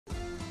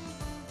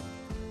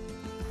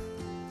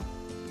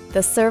The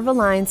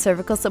Cerv-Align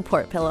Cervical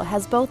Support Pillow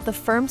has both the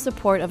firm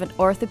support of an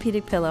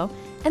orthopedic pillow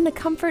and the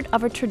comfort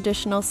of a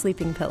traditional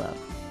sleeping pillow.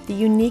 The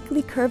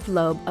uniquely curved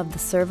lobe of the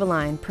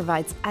Cerv-Align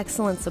provides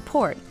excellent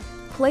support,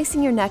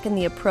 placing your neck in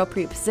the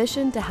appropriate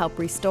position to help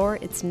restore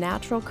its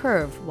natural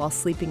curve while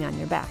sleeping on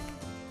your back.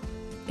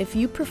 If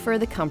you prefer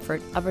the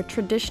comfort of a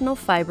traditional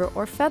fiber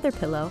or feather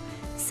pillow,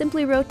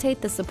 simply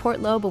rotate the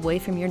support lobe away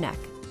from your neck.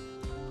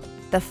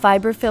 The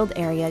fiber-filled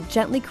area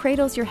gently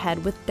cradles your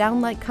head with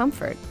down-like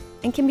comfort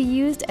and can be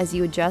used as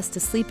you adjust to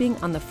sleeping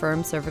on the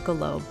firm cervical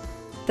lobe.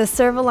 The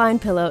Cerv-Align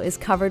pillow is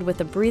covered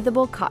with a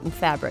breathable cotton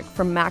fabric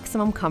for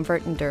maximum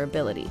comfort and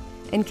durability,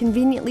 and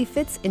conveniently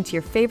fits into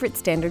your favorite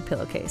standard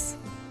pillowcase.